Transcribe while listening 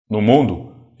No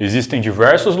mundo, existem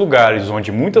diversos lugares onde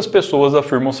muitas pessoas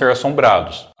afirmam ser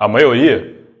assombrados. A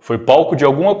maioria foi palco de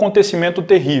algum acontecimento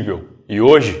terrível e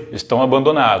hoje estão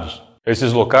abandonados.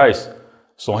 Esses locais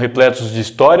são repletos de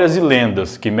histórias e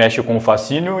lendas que mexem com o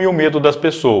fascínio e o medo das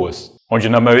pessoas, onde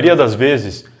na maioria das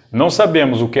vezes não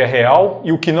sabemos o que é real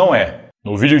e o que não é.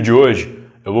 No vídeo de hoje,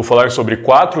 eu vou falar sobre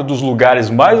 4 dos lugares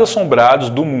mais assombrados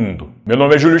do mundo. Meu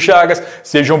nome é Júlio Chagas,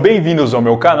 sejam bem-vindos ao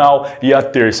meu canal e à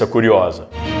Terça Curiosa.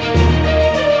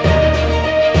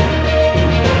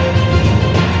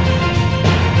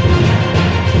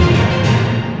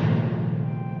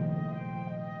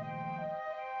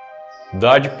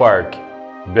 Dade Park,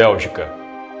 Bélgica.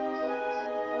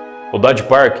 O Dade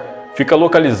Park fica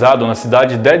localizado na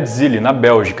cidade de Beelitz-Heilstätten, na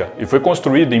Bélgica, e foi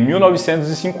construído em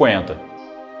 1950.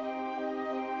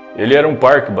 Ele era um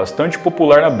parque bastante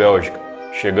popular na Bélgica,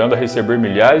 chegando a receber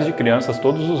milhares de crianças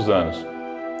todos os anos.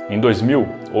 Em 2000,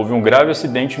 houve um grave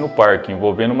acidente no parque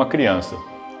envolvendo uma criança.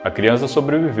 A criança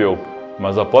sobreviveu,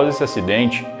 mas após esse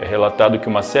acidente, é relatado que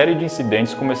uma série de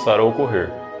incidentes começaram a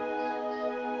ocorrer.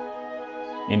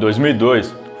 Em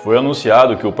 2002, foi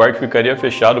anunciado que o parque ficaria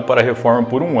fechado para reforma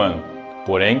por um ano.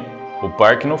 Porém, o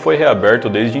parque não foi reaberto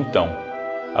desde então.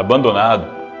 Abandonado,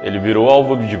 ele virou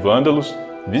alvo de vândalos,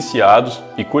 viciados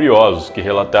e curiosos que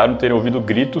relataram terem ouvido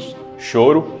gritos,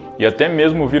 choro e até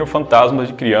mesmo viram fantasmas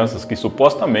de crianças que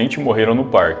supostamente morreram no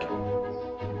parque.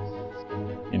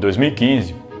 Em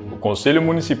 2015, o Conselho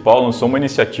Municipal lançou uma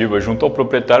iniciativa junto ao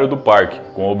proprietário do parque,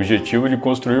 com o objetivo de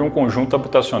construir um conjunto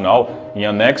habitacional em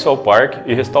anexo ao parque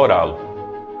e restaurá-lo.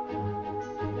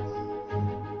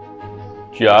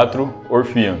 Teatro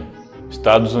Orpheum,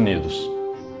 Estados Unidos.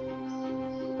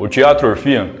 O Teatro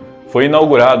Orpheum foi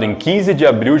inaugurado em 15 de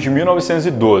abril de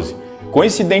 1912,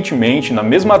 coincidentemente na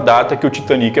mesma data que o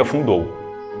Titanic afundou.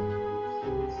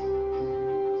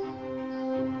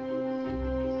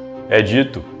 É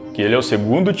dito que ele é o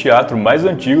segundo teatro mais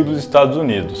antigo dos Estados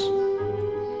Unidos.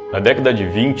 Na década de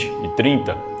 20 e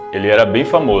 30, ele era bem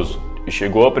famoso e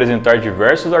chegou a apresentar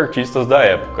diversos artistas da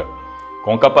época.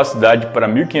 Com capacidade para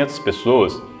 1.500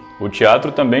 pessoas, o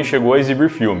teatro também chegou a exibir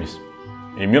filmes.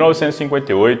 Em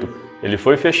 1958, ele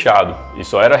foi fechado e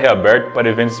só era reaberto para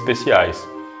eventos especiais.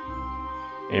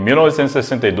 Em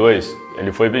 1962,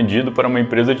 ele foi vendido para uma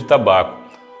empresa de tabaco,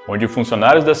 onde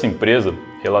funcionários dessa empresa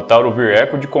relataram ouvir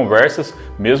eco de conversas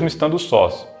mesmo estando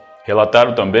sós.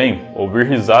 Relataram também ouvir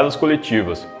risadas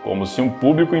coletivas, como se um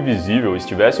público invisível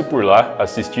estivesse por lá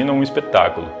assistindo a um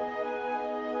espetáculo.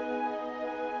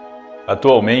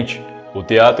 Atualmente, o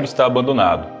teatro está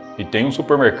abandonado e tem um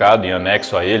supermercado em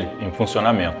anexo a ele em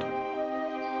funcionamento.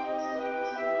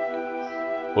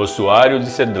 Ossuário de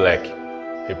Sedlec,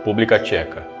 República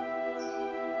Tcheca.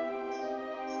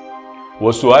 O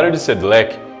Ossuário de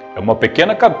Sedlec é uma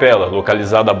pequena capela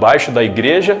localizada abaixo da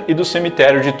igreja e do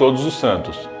cemitério de Todos os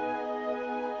Santos.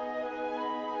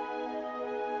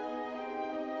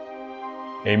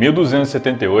 Em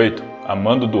 1278, a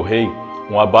mando do rei,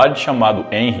 um abade chamado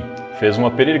Henry fez uma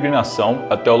peregrinação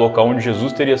até o local onde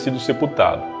Jesus teria sido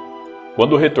sepultado.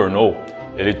 Quando retornou,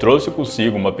 ele trouxe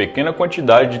consigo uma pequena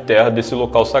quantidade de terra desse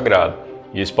local sagrado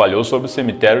e espalhou sobre o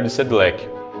cemitério de Sedlec,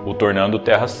 o tornando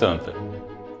terra santa.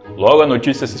 Logo a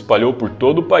notícia se espalhou por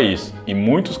todo o país e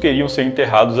muitos queriam ser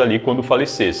enterrados ali quando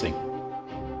falecessem.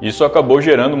 Isso acabou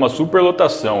gerando uma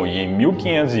superlotação e em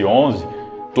 1511,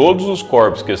 todos os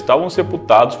corpos que estavam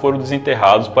sepultados foram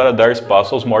desenterrados para dar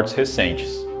espaço aos mortos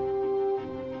recentes.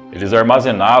 Eles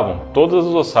armazenavam todas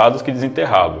as ossadas que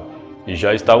desenterravam e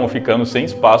já estavam ficando sem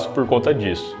espaço por conta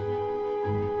disso.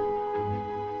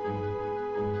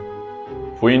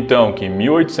 Foi então que em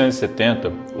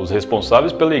 1870, os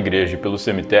responsáveis pela igreja e pelo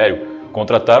cemitério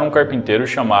contrataram um carpinteiro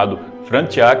chamado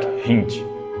František Hint.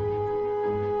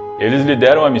 Eles lhe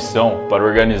deram a missão para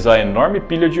organizar a enorme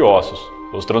pilha de ossos,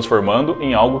 os transformando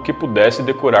em algo que pudesse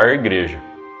decorar a igreja.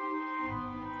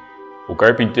 O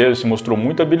carpinteiro se mostrou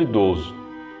muito habilidoso,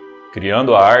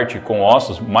 criando a arte com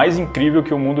ossos mais incrível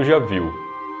que o mundo já viu.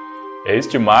 É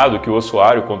estimado que o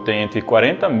ossuário contém entre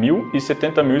 40 mil e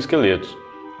 70 mil esqueletos,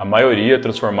 a maioria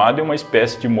transformada em uma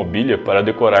espécie de mobília para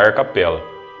decorar a capela.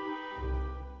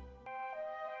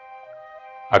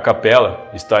 A capela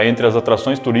está entre as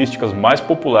atrações turísticas mais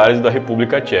populares da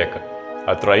República Tcheca,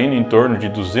 atraindo em torno de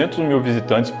 200 mil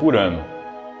visitantes por ano.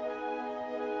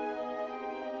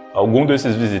 Alguns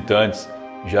desses visitantes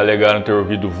já alegaram ter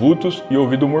ouvido vultos e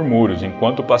ouvido murmúrios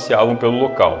enquanto passeavam pelo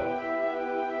local.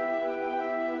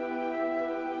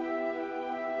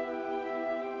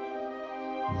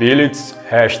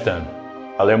 Beelitz-Heilstätten,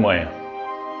 Alemanha.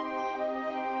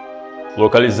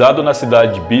 Localizado na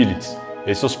cidade de Beelitz,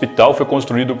 esse hospital foi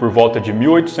construído por volta de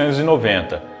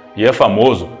 1890 e é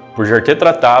famoso por já ter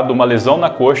tratado uma lesão na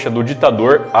coxa do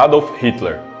ditador Adolf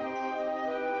Hitler.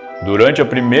 Durante a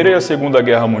Primeira e a Segunda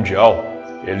Guerra Mundial,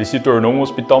 ele se tornou um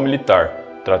hospital militar,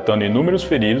 tratando inúmeros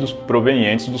feridos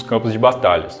provenientes dos campos de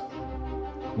batalhas.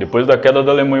 Depois da queda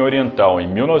da Alemanha Oriental em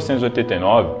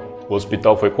 1989, o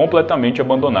hospital foi completamente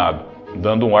abandonado,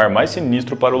 dando um ar mais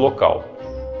sinistro para o local.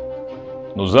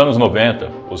 Nos anos 90,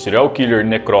 o serial killer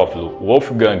necrófilo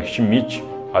Wolfgang Schmidt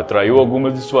atraiu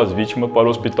algumas de suas vítimas para o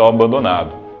hospital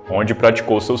abandonado, onde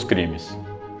praticou seus crimes.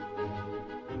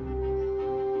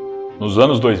 Nos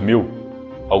anos 2000,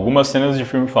 algumas cenas de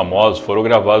filmes famosos foram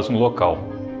gravadas no local,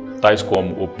 tais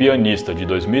como O Pianista, de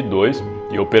 2002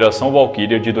 e Operação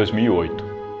Valkyria, de 2008.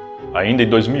 Ainda em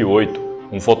 2008,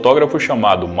 um fotógrafo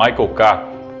chamado Michael K.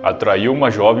 atraiu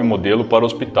uma jovem modelo para o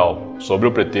hospital, sob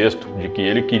o pretexto de que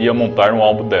ele queria montar um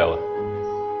álbum dela.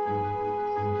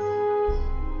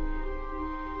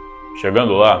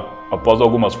 Chegando lá, após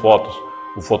algumas fotos,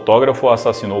 o fotógrafo a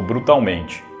assassinou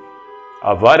brutalmente.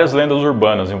 Há várias lendas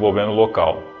urbanas envolvendo o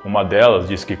local. Uma delas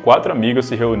diz que 4 amigas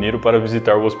se reuniram para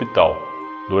visitar o hospital.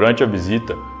 Durante a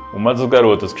visita, uma das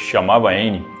garotas, que se chamava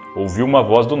Anne, ouviu uma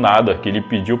voz do nada que lhe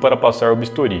pediu para passar o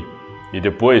bisturi. E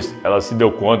depois, ela se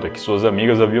deu conta que suas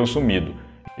amigas haviam sumido,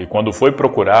 e quando foi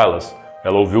procurá-las,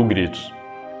 ela ouviu gritos.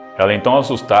 Ela, então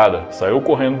assustada, saiu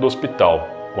correndo do hospital.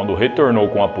 Quando retornou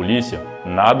com a polícia,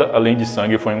 nada além de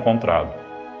sangue foi encontrado.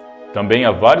 Também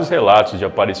há vários relatos de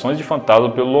aparições de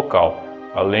fantasmas pelo local,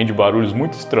 além de barulhos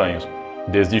muito estranhos,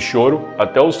 desde choro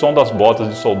até o som das botas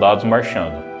de soldados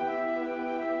marchando.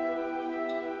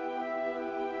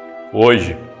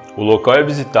 Hoje, o local é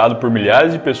visitado por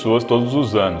milhares de pessoas todos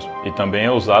os anos e também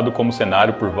é usado como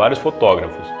cenário por vários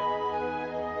fotógrafos.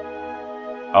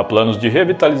 Há planos de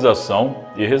revitalização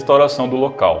e restauração do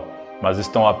local, mas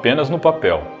estão apenas no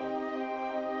papel.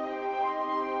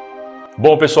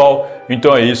 Bom, pessoal,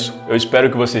 então é isso. Eu espero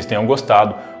que vocês tenham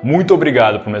gostado. Muito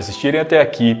obrigado por me assistirem até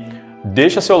aqui.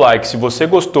 Deixa seu like se você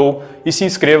gostou e se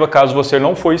inscreva caso você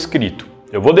não for inscrito.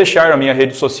 Eu vou deixar a minha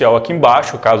rede social aqui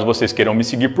embaixo, caso vocês queiram me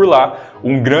seguir por lá.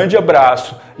 Um grande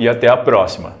abraço e até a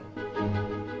próxima!